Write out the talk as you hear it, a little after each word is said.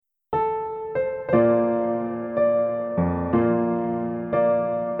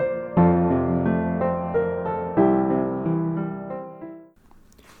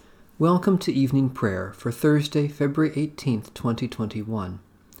Welcome to evening prayer for Thursday, February 18th, 2021,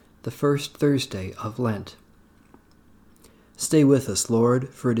 the first Thursday of Lent. Stay with us, Lord,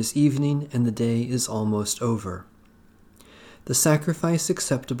 for it is evening and the day is almost over. The sacrifice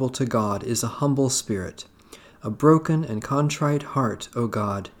acceptable to God is a humble spirit. A broken and contrite heart, O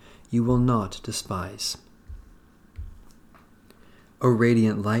God, you will not despise. O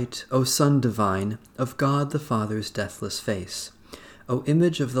radiant light, O Sun divine, of God the Father's deathless face, O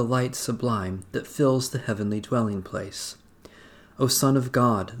image of the light sublime that fills the heavenly dwelling place. O Son of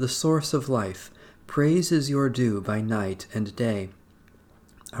God, the source of life, praise is your due by night and day.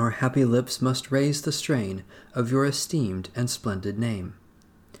 Our happy lips must raise the strain of your esteemed and splendid name.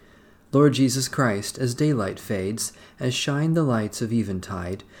 Lord Jesus Christ, as daylight fades, as shine the lights of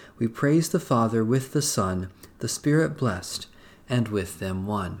eventide, we praise the Father with the Son, the Spirit blessed, and with them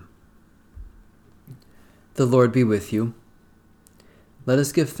one. The Lord be with you. Let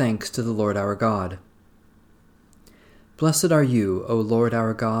us give thanks to the Lord our God. Blessed are you, O Lord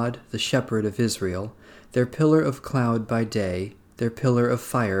our God, the Shepherd of Israel, their pillar of cloud by day, their pillar of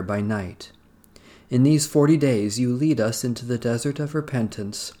fire by night. In these 40 days you lead us into the desert of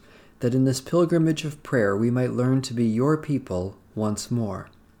repentance, that in this pilgrimage of prayer we might learn to be your people once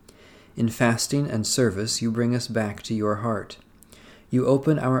more. In fasting and service you bring us back to your heart. You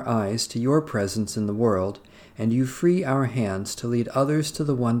open our eyes to your presence in the world, and you free our hands to lead others to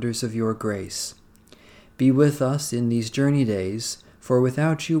the wonders of your grace. Be with us in these journey days, for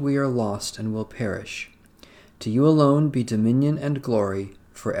without you we are lost and will perish. To you alone be dominion and glory,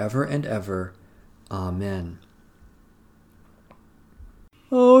 forever and ever. Amen.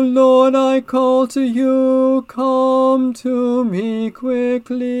 O Lord, I call to you, come to me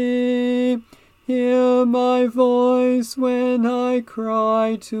quickly. Hear my voice when I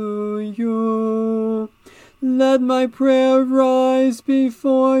cry to you. Let my prayer rise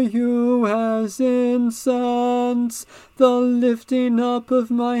before you as incense, the lifting up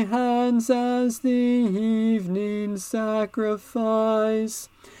of my hands as the evening sacrifice.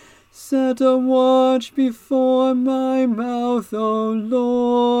 Set a watch before my mouth, O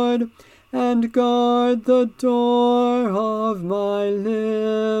Lord, and guard the door of my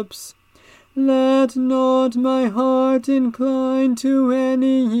lips. Let not my heart incline to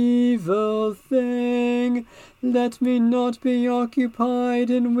any evil thing. Let me not be occupied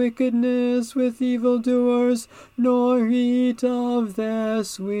in wickedness with evildoers, nor eat of their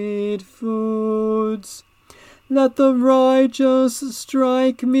sweet foods. Let the righteous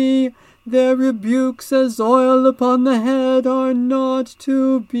strike me. Their rebukes as oil upon the head are not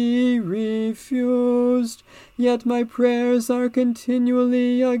to be refused. Yet my prayers are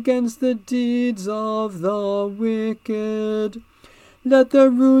continually against the deeds of the wicked. Let the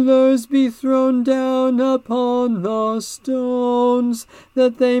rulers be thrown down upon the stones,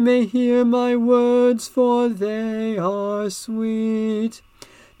 that they may hear my words, for they are sweet.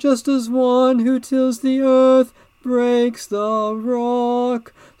 Just as one who tills the earth breaks the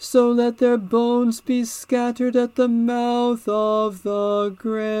rock, so let their bones be scattered at the mouth of the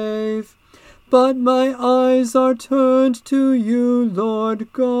grave. But my eyes are turned to you,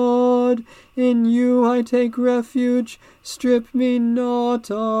 Lord God. In you I take refuge. Strip me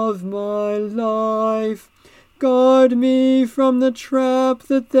not of my life. Guard me from the trap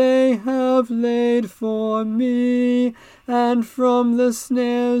that they have laid for me, and from the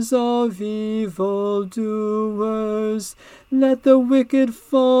snares of evildoers. Let the wicked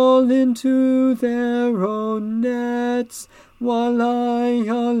fall into their own nets, while I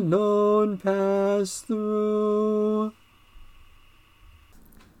alone pass through.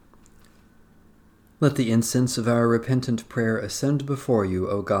 Let the incense of our repentant prayer ascend before you,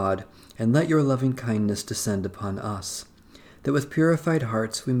 O God, and let your loving kindness descend upon us, that with purified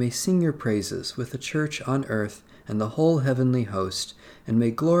hearts we may sing your praises with the church on earth and the whole heavenly host, and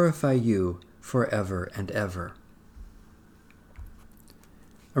may glorify you forever and ever.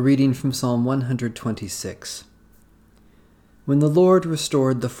 A reading from Psalm 126. When the Lord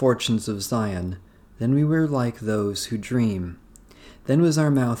restored the fortunes of Zion, then we were like those who dream. Then was our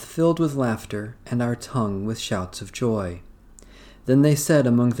mouth filled with laughter, and our tongue with shouts of joy. Then they said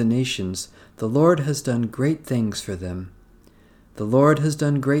among the nations, the Lord has done great things for them. The Lord has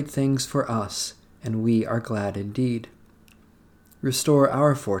done great things for us, and we are glad indeed. Restore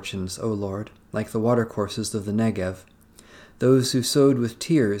our fortunes, O Lord, like the watercourses of the Negev. Those who sowed with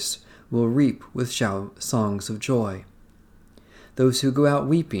tears will reap with songs of joy. Those who go out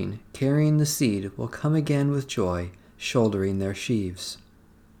weeping, carrying the seed, will come again with joy, shouldering their sheaves.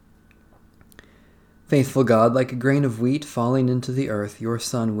 Faithful God, like a grain of wheat falling into the earth, your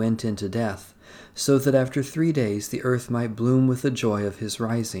Son went into death, so that after 3 days the earth might bloom with the joy of his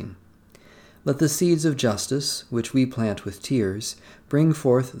rising. Let the seeds of justice, which we plant with tears, bring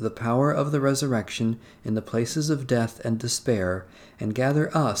forth the power of the resurrection in the places of death and despair, and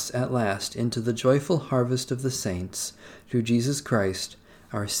gather us at last into the joyful harvest of the saints, through Jesus Christ,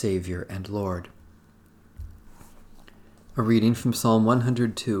 our Savior and Lord. A reading from Psalm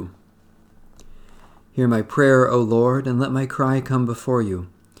 102. Hear my prayer, O Lord, and let my cry come before you.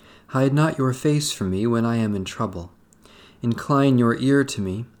 Hide not your face from me when I am in trouble. Incline your ear to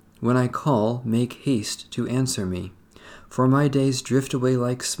me. When I call, make haste to answer me. For my days drift away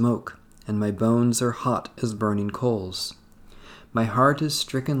like smoke, and my bones are hot as burning coals. My heart is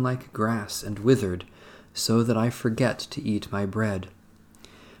stricken like grass and withered, so that I forget to eat my bread.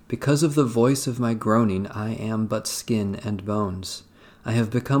 Because of the voice of my groaning, I am but skin and bones. I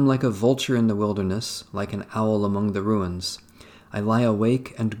have become like a vulture in the wilderness, like an owl among the ruins. I lie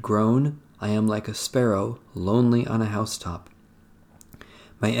awake and groan. I am like a sparrow, lonely on a housetop.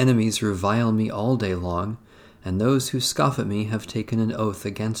 My enemies revile me all day long, and those who scoff at me have taken an oath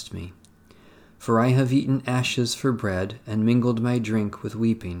against me. For I have eaten ashes for bread, and mingled my drink with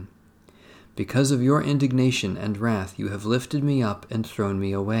weeping. Because of your indignation and wrath you have lifted me up and thrown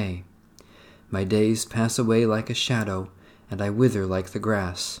me away. My days pass away like a shadow, and I wither like the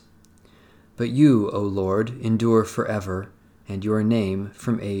grass. But you, O Lord, endure forever, and your name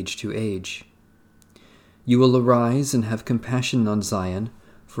from age to age. You will arise and have compassion on Zion,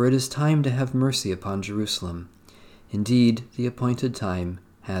 for it is time to have mercy upon Jerusalem. Indeed, the appointed time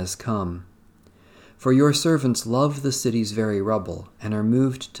has come. For your servants love the city's very rubble, and are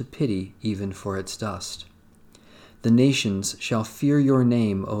moved to pity even for its dust. The nations shall fear your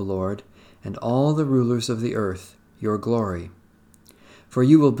name, O Lord, and all the rulers of the earth your glory. For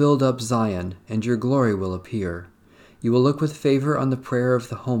you will build up Zion, and your glory will appear. You will look with favor on the prayer of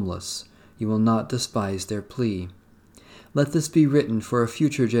the homeless. You will not despise their plea. Let this be written for a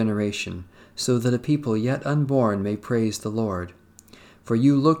future generation, so that a people yet unborn may praise the Lord. For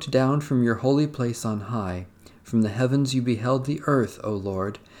you looked down from your holy place on high. From the heavens you beheld the earth, O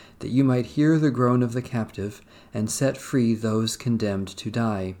Lord, that you might hear the groan of the captive, and set free those condemned to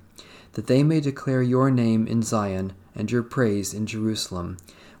die, that they may declare your name in Zion and your praise in Jerusalem,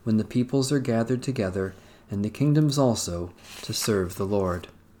 when the peoples are gathered together, and the kingdoms also, to serve the Lord.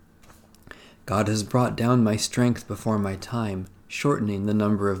 God has brought down my strength before my time, shortening the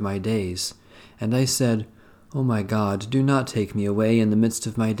number of my days. And I said, O my God, do not take me away in the midst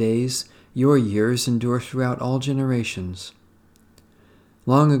of my days. Your years endure throughout all generations.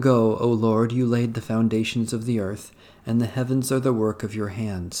 Long ago, O Lord, you laid the foundations of the earth, and the heavens are the work of your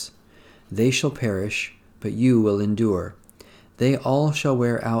hands. They shall perish, but you will endure. They all shall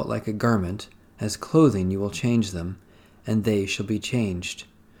wear out like a garment. As clothing you will change them, and they shall be changed.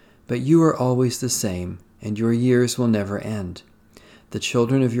 But you are always the same, and your years will never end. The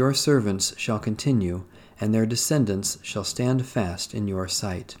children of your servants shall continue, and their descendants shall stand fast in your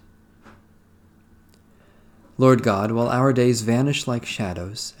sight. Lord God, while our days vanish like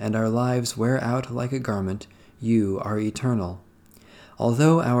shadows, and our lives wear out like a garment, you are eternal.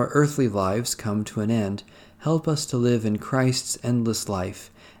 Although our earthly lives come to an end, help us to live in Christ's endless life,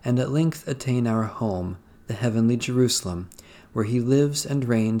 and at length attain our home, the heavenly Jerusalem, where he lives and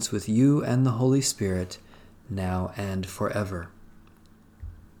reigns with you and the Holy Spirit, now and forever.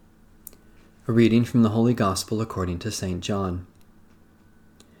 A reading from the Holy Gospel according to St. John.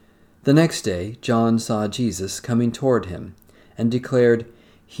 The next day John saw Jesus coming toward him, and declared,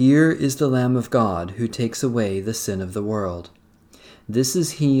 Here is the Lamb of God who takes away the sin of the world. This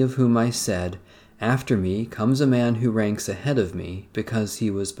is he of whom I said, After me comes a man who ranks ahead of me, because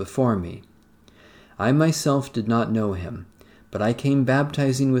he was before me. I myself did not know him, but I came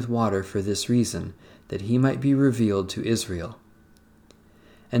baptizing with water for this reason, that he might be revealed to Israel.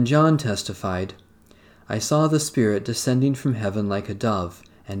 And John testified, I saw the Spirit descending from heaven like a dove,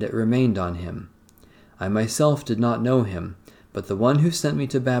 and it remained on him. I myself did not know him, but the one who sent me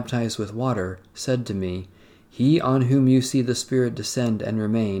to baptize with water said to me, He on whom you see the Spirit descend and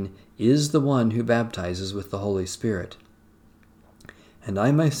remain is the one who baptizes with the Holy Spirit. And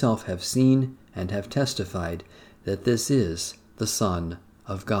I myself have seen and have testified that this is the Son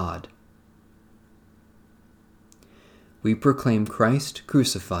of God. We proclaim Christ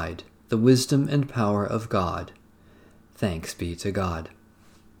crucified, the wisdom and power of God. Thanks be to God.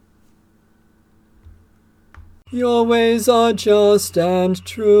 Your ways are just and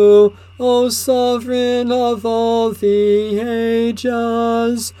true, O sovereign of all the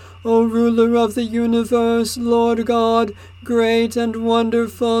ages, O ruler of the universe, Lord God, great and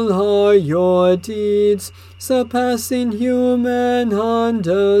wonderful are your deeds, surpassing human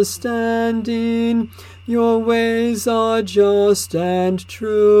understanding. Your ways are just and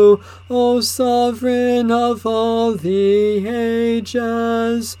true, O sovereign of all the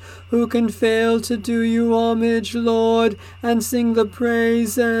ages. Who can fail to do you homage, Lord, and sing the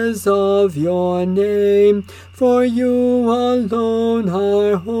praises of your name? For you alone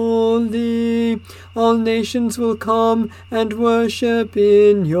are holy. All nations will come and worship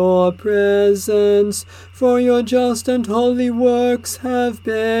in your presence, for your just and holy works have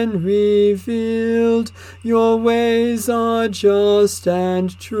been revealed. Your ways are just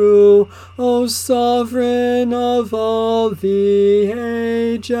and true, O sovereign of all the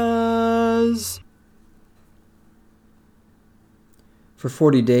ages. For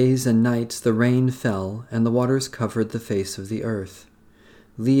 40 days and nights the rain fell, and the waters covered the face of the earth.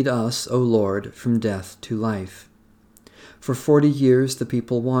 Lead us, O Lord, from death to life. For 40 years the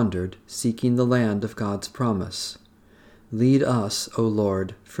people wandered, seeking the land of God's promise. Lead us, O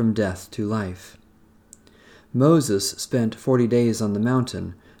Lord, from death to life. Moses spent 40 days on the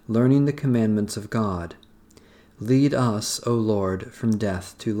mountain, learning the commandments of God. Lead us, O Lord, from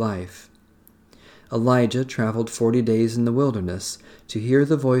death to life. Elijah traveled 40 days in the wilderness to hear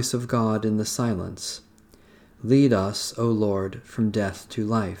the voice of God in the silence. Lead us, O Lord, from death to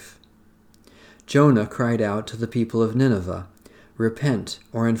life. Jonah cried out to the people of Nineveh, Repent,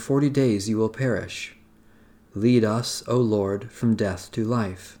 or in 40 days you will perish. Lead us, O Lord, from death to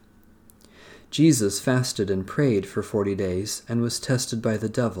life. Jesus fasted and prayed for 40 days and was tested by the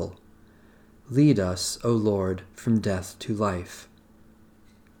devil. Lead us, O Lord, from death to life.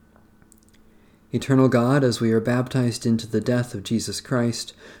 Eternal God, as we are baptized into the death of Jesus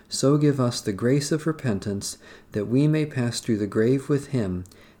Christ, so give us the grace of repentance, that we may pass through the grave with him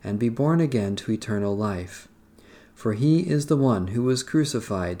and be born again to eternal life. For he is the one who was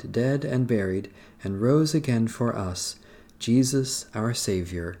crucified, dead and buried, and rose again for us, Jesus our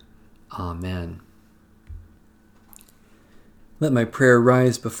Savior. Amen. Let my prayer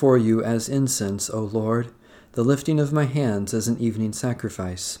rise before you as incense, O Lord, the lifting of my hands as an evening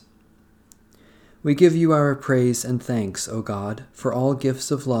sacrifice. We give you our praise and thanks, O God, for all gifts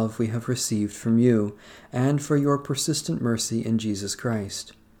of love we have received from you, and for your persistent mercy in Jesus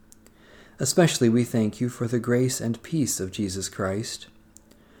Christ. Especially we thank you for the grace and peace of Jesus Christ,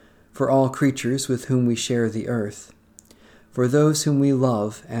 for all creatures with whom we share the earth, for those whom we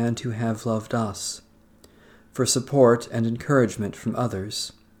love and who have loved us, for support and encouragement from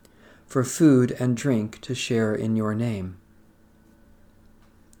others, for food and drink to share in your name.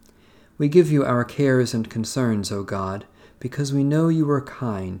 We give you our cares and concerns, O God, because we know you are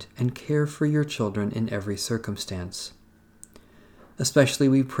kind and care for your children in every circumstance. Especially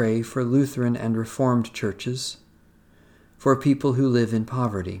we pray for Lutheran and Reformed churches, for people who live in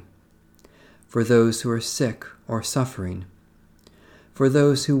poverty, for those who are sick or suffering, for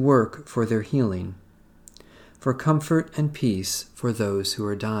those who work for their healing, for comfort and peace for those who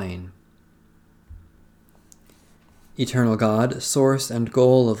are dying. Eternal God, source and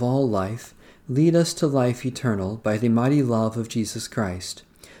goal of all life, lead us to life eternal by the mighty love of Jesus Christ,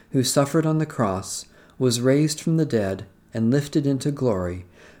 who suffered on the cross, was raised from the dead, and lifted into glory,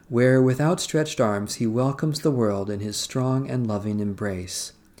 where with outstretched arms he welcomes the world in his strong and loving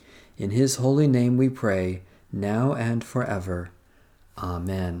embrace. In his holy name we pray, now and forever.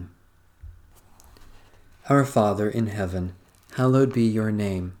 Amen. Our Father in heaven, hallowed be your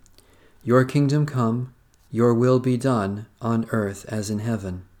name. Your kingdom come, your will be done, on earth as in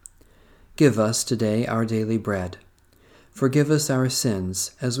heaven. Give us today our daily bread. Forgive us our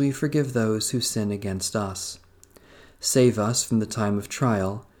sins, as we forgive those who sin against us. Save us from the time of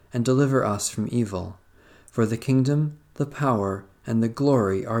trial, and deliver us from evil. For the kingdom, the power, and the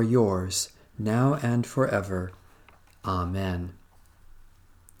glory are yours, now and forever. Amen.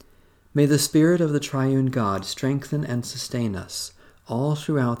 May the Spirit of the Triune God strengthen and sustain us all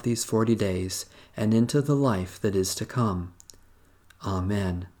throughout these 40 days, and into the life that is to come.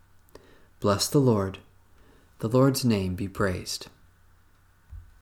 Amen. Bless the Lord. The Lord's name be praised.